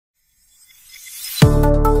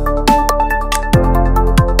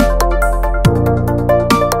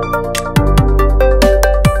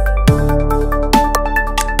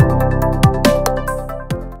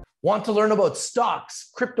Want to learn about stocks,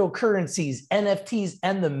 cryptocurrencies, NFTs,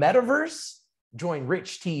 and the metaverse? Join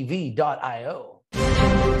richtv.io.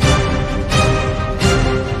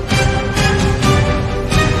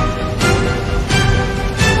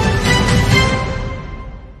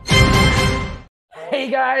 Hey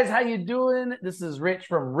guys, how you doing? This is Rich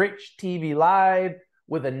from RICHTVLIVE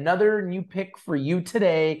with another new pick for you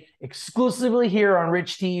today, exclusively here on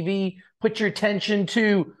RICHTV. Put your attention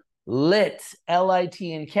to LIT,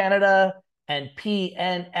 L-I-T in Canada, and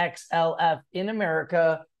PNXLF in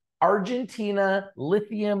America, Argentina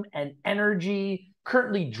Lithium and Energy,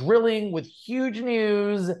 currently drilling with huge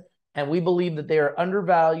news, and we believe that they are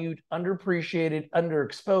undervalued, underappreciated,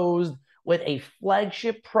 underexposed, with a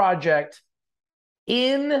flagship project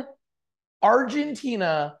in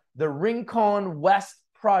Argentina, the Rincon West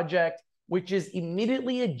project, which is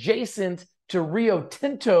immediately adjacent to Rio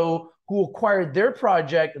Tinto, who acquired their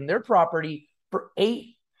project and their property for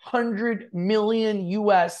 $800 million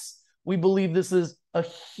US. We believe this is a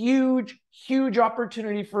huge, huge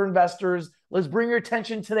opportunity for investors. Let's bring your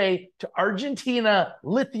attention today to Argentina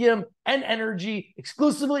Lithium and Energy,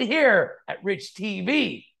 exclusively here at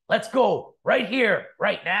RICHTV. Let's go right here,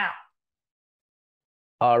 right now.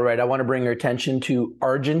 All right, I want to bring your attention to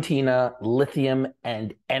Argentina Lithium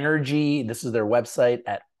and Energy. This is their website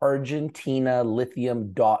at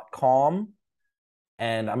argentinalithium.com.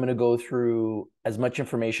 And I'm going to go through as much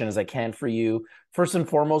information as I can for you. First and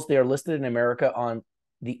foremost, they are listed in America on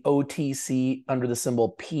the OTC under the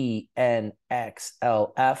symbol PNXLF,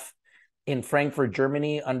 in Frankfurt,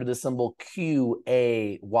 Germany under the symbol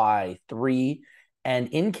QAY3, and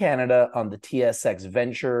in Canada on the TSX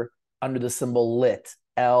Venture under the symbol LIT.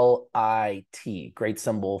 L-I-T, great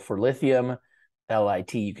symbol for lithium.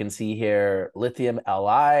 L-I-T, you can see here, lithium,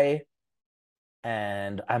 L-I.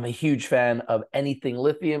 And I'm a huge fan of anything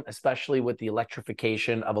lithium, especially with the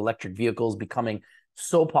electrification of electric vehicles becoming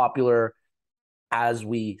so popular as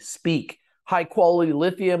we speak. High quality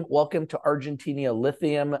lithium. Welcome to Argentina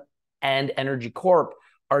Lithium and Energy Corp.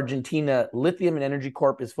 Argentina Lithium and Energy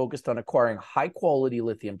Corp is focused on acquiring high quality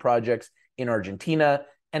lithium projects in Argentina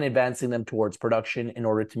and advancing them towards production in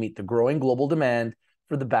order to meet the growing global demand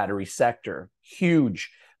for the battery sector. Huge.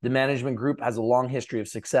 The management group has a long history of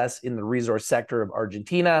success in the resource sector of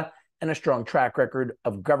Argentina and a strong track record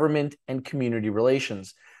of government and community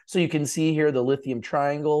relations. So you can see here the Lithium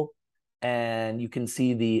Triangle, and you can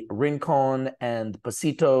see the Rincon and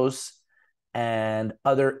Pasitos and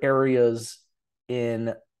other areas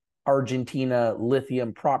in Argentina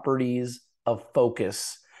lithium properties of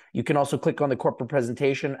focus. You can also click on the corporate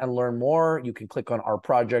presentation and learn more. You can click on our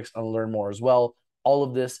projects and learn more as well. All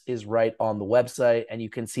of this is right on the website, and you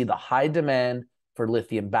can see the high demand for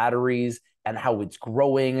lithium batteries and how it's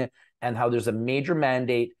growing and how there's a major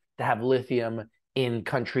mandate to have lithium in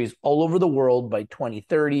countries all over the world by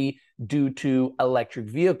 2030 due to electric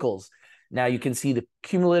vehicles. Now you can see the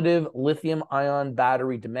cumulative lithium-ion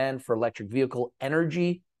battery demand for electric vehicle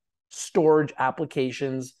energy storage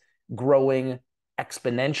applications growing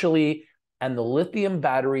exponentially, and the lithium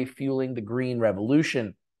battery fueling the green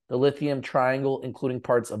revolution. The Lithium Triangle, including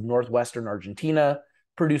parts of northwestern Argentina,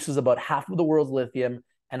 produces about half of the world's lithium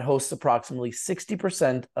and hosts approximately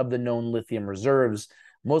 60% of the known lithium reserves.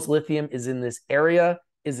 Most lithium is in this area,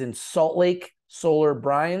 is in Salt Lake solar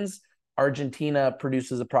brines. Argentina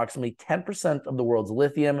produces approximately 10% of the world's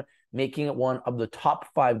lithium, making it one of the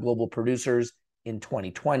top 5 global producers in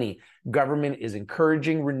 2020. Government is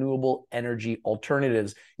encouraging renewable energy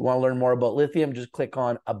alternatives. You want to learn more about lithium, just click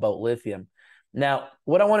on About Lithium. Now,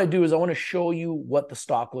 what I want to do is I want to show you what the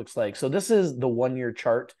stock looks like. So this is the 1-year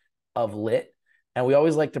chart of LIT, and we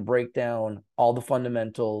always like to break down all the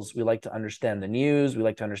fundamentals. We like to understand the news. We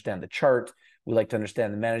like to understand the chart. We like to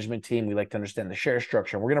understand the management team. We like to understand the share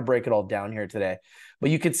structure. We're going to break it all down here today. But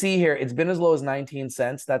you can see here, it's been as low as 19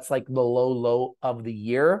 cents. That's like the low of the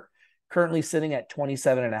year. Currently sitting at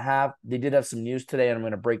 27.5. They did have some news today, and I'm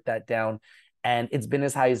going to break that down. And it's been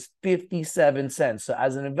as high as 57 cents. So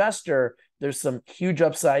as an investor, there's some huge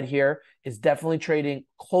upside here. It's definitely trading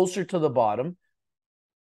closer to the bottom.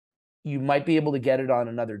 You might be able to get it on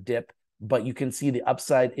another dip, but you can see the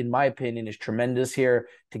upside, in my opinion, is tremendous here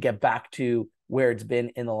to get back to where it's been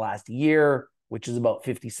in the last year, which is about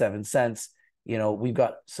 57 cents. You know, we've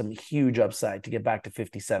got some huge upside to get back to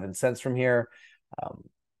 57 cents from here.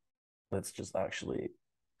 Let's just actually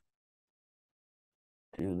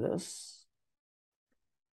do this.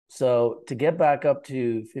 So to get back up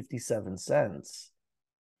to 57 cents,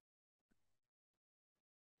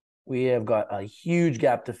 we have got a huge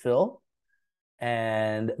gap to fill.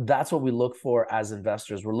 And that's what we look for as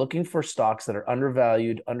investors. We're looking for stocks that are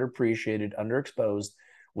undervalued, underappreciated, underexposed,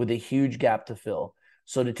 with a huge gap to fill.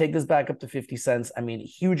 So to take this back up to 50 cents, I mean,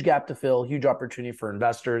 huge gap to fill, huge opportunity for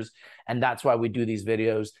investors. And that's why we do these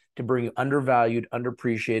videos, to bring you undervalued,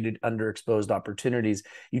 underappreciated, underexposed opportunities.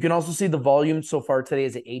 You can also see the volume so far today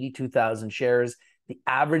is at 82,000 shares. The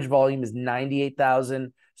average volume is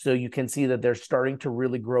 98,000. So you can see that they're starting to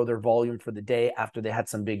really grow their volume for the day after they had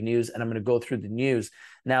some big news. And I'm going to go through the news.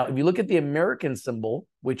 Now, if you look at the American symbol,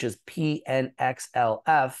 which is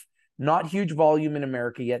PNXLF, not huge volume in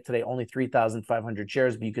America yet today, only 3,500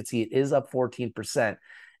 shares, but you can see it is up 14%.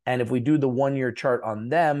 And if we do the 1-year chart on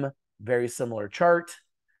them, very similar chart.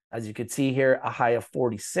 As you can see here, a high of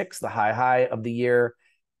 46, the high of the year,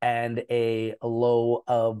 and a low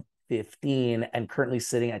of 15, and currently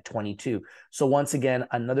sitting at 22. So once again,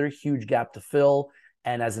 another huge gap to fill.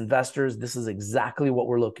 And as investors, this is exactly what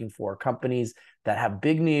we're looking for. Companies that have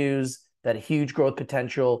big news, that have huge growth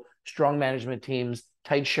potential, strong management teams,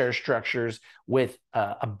 tight share structures, with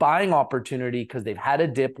a buying opportunity because they've had a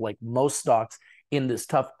dip like most stocks in this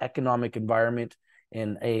tough economic environment,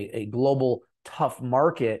 in a global tough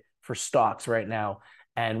market for stocks right now,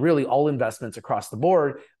 and really all investments across the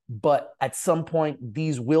board. But at some point,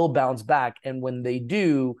 these will bounce back. And when they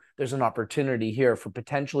do, there's an opportunity here for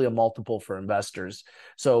potentially a multiple for investors.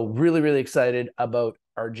 So really, really excited about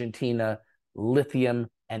Argentina Lithium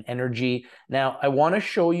and Energy. Now, I want to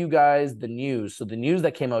show you guys the news. So the news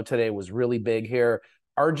that came out today was really big here.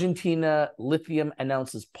 Argentina Lithium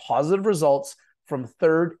announces positive results from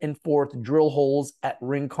 3rd and 4th drill holes at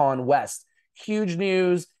Rincon West. Huge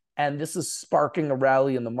news, and this is sparking a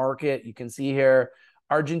rally in the market. You can see here,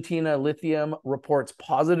 Argentina Lithium reports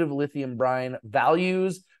positive lithium brine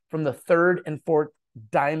values from the 3rd and 4th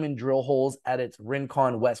diamond drill holes at its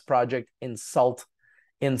Rincon West project in Salta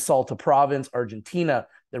Province, Argentina.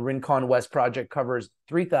 The Rincon West project covers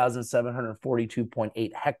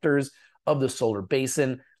 3,742.8 hectares of the solar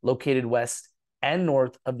basin, located west and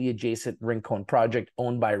north of the adjacent Rincon project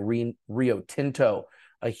owned by Rio Tinto.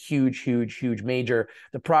 A huge major.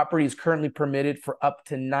 The property is currently permitted for up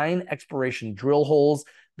to 9 exploration drill holes.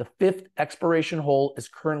 The 5th exploration hole is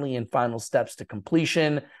currently in final steps to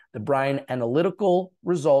completion. The brine analytical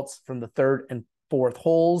results from the 3rd and 4th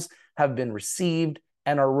holes have been received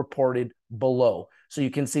and are reported below. So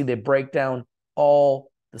you can see they break down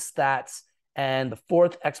all the stats. And the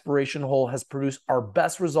 4th exploration hole has produced our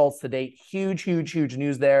best results to date. Huge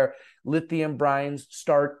news there. Lithium brines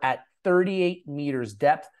start at 38 meters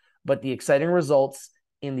depth, but the exciting results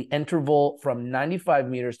in the interval from 95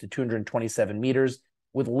 meters to 227 meters,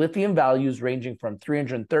 with lithium values ranging from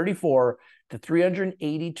 334 to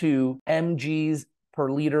 382 mgs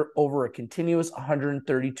per liter over a continuous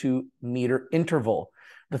 132 meter interval.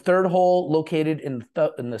 The 3rd hole, located in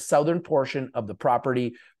the southern portion of the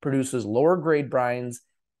property, produces lower grade brines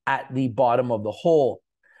at the bottom of the hole.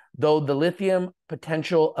 Though the lithium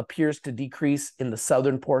potential appears to decrease in the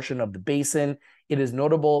southern portion of the basin, it is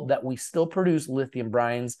notable that we still produce lithium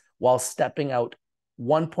brines while stepping out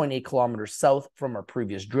 1.8 kilometers south from our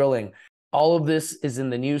previous drilling. All of this is in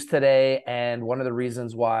the news today, and one of the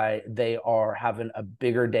reasons why they are having a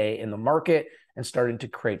bigger day in the market and starting to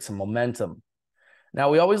create some momentum. Now,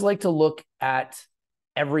 we always like to look at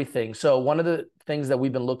everything. So one of the things that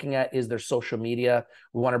we've been looking at is their social media.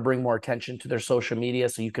 We want to bring more attention to their social media,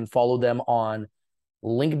 so you can follow them on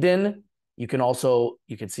LinkedIn. You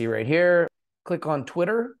can see right here, click on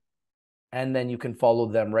Twitter, and then you can follow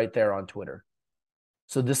them right there on Twitter.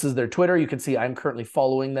 So this is their Twitter. You can see I'm currently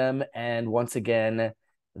following them. And once again,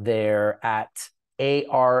 they're at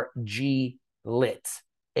ARGLIT,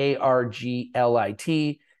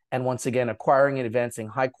 ARGLIT. And once again, acquiring and advancing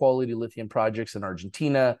high-quality lithium projects in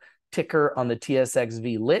Argentina. Ticker on the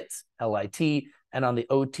TSX-V LIT, LIT, and on the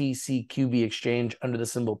OTC QB exchange under the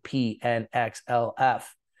symbol PNXLF.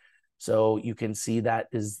 So you can see that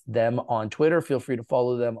is them on Twitter. Feel free to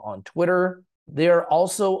follow them on Twitter. They're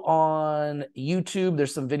also on YouTube.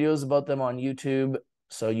 There's some videos about them on YouTube,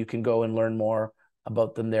 so you can go and learn more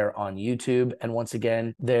about them there on YouTube. And once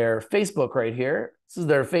again, their Facebook right here. This is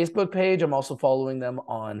their Facebook page. I'm also following them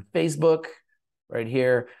on Facebook right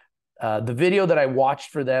here. The video that I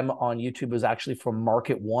watched for them on YouTube was actually from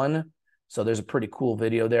Market One. So there's a pretty cool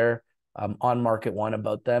video there on Market One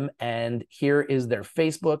about them. And here is their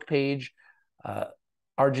Facebook page,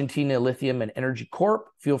 Argentina Lithium and Energy Corp.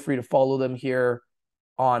 Feel free to follow them here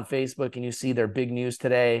on Facebook, and you see their big news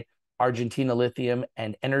today. Argentina Lithium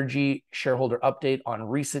and Energy shareholder update on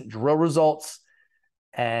recent drill results,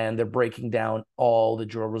 and they're breaking down all the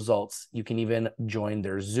drill results. You can even join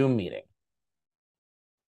their Zoom meeting.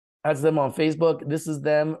 That's them on Facebook. This is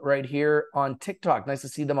them right here on TikTok. Nice to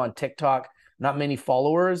see them on TikTok. Not many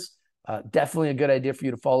followers, Definitely a good idea for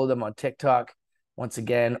you to follow them on TikTok. Once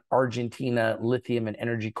again, Argentina Lithium and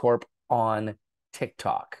Energy Corp on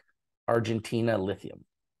TikTok. Argentina Lithium.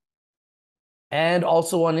 And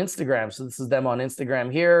also on Instagram. So this is them on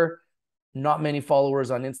Instagram here. Not many followers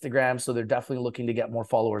on Instagram, so they're definitely looking to get more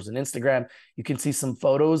followers on Instagram. You can see some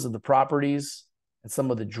photos of the properties and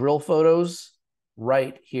some of the drill photos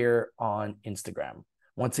right here on Instagram.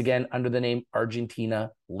 Once again, under the name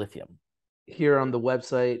Argentina Lithium. Here on the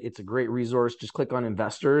website, it's a great resource. Just click on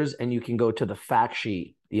investors and you can go to the fact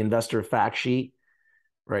sheet, the investor fact sheet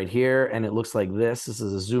right here. And it looks like this. This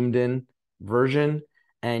is a zoomed in version.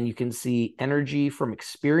 And you can see energy from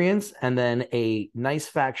experience and then a nice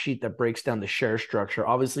fact sheet that breaks down the share structure.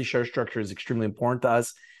 Obviously, share structure is extremely important to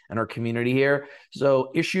us and our community here.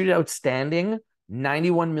 So issued outstanding,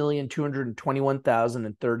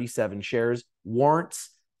 91,221,037 shares.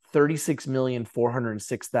 Warrants,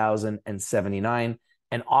 36,406,079.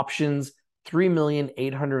 And options,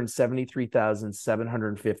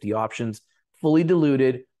 3,873,750 options. Fully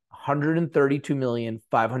diluted,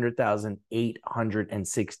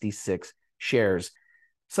 132,500,866 shares.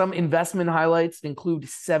 Some investment highlights include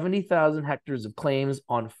 70,000 hectares of claims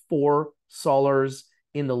on 4 solars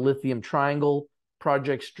in the Lithium Triangle,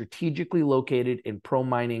 projects strategically located in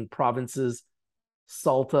pro-mining provinces,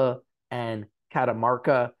 Salta and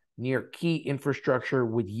Catamarca, near key infrastructure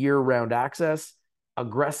with year-round access,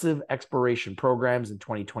 aggressive exploration programs in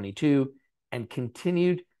 2022, and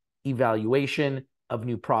continued evaluation of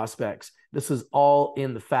new prospects. This is all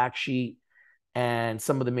in the fact sheet, and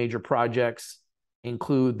some of the major projects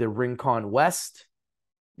include the Rincon West.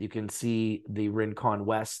 You can see the Rincon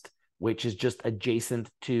West, which is just adjacent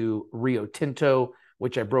to Rio Tinto,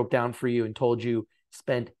 which I broke down for you and told you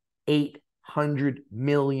spent $800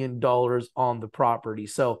 million on the property.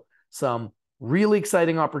 So some really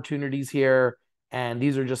exciting opportunities here, and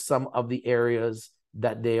these are just some of the areas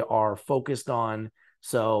that they are focused on.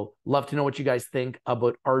 So love to know what you guys think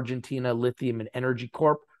about Argentina Lithium and Energy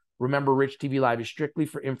Corp. Remember, Rich TV Live is strictly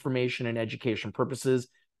for information and education purposes.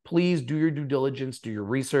 Please do your due diligence, do your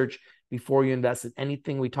research before you invest in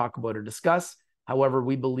anything we talk about or discuss. However,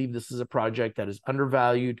 we believe this is a project that is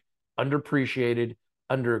undervalued, underappreciated,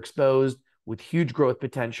 underexposed, with huge growth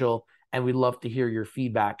potential. And we'd love to hear your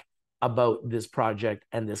feedback about this project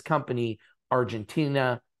and this company,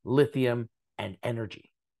 Argentina Lithium and Energy.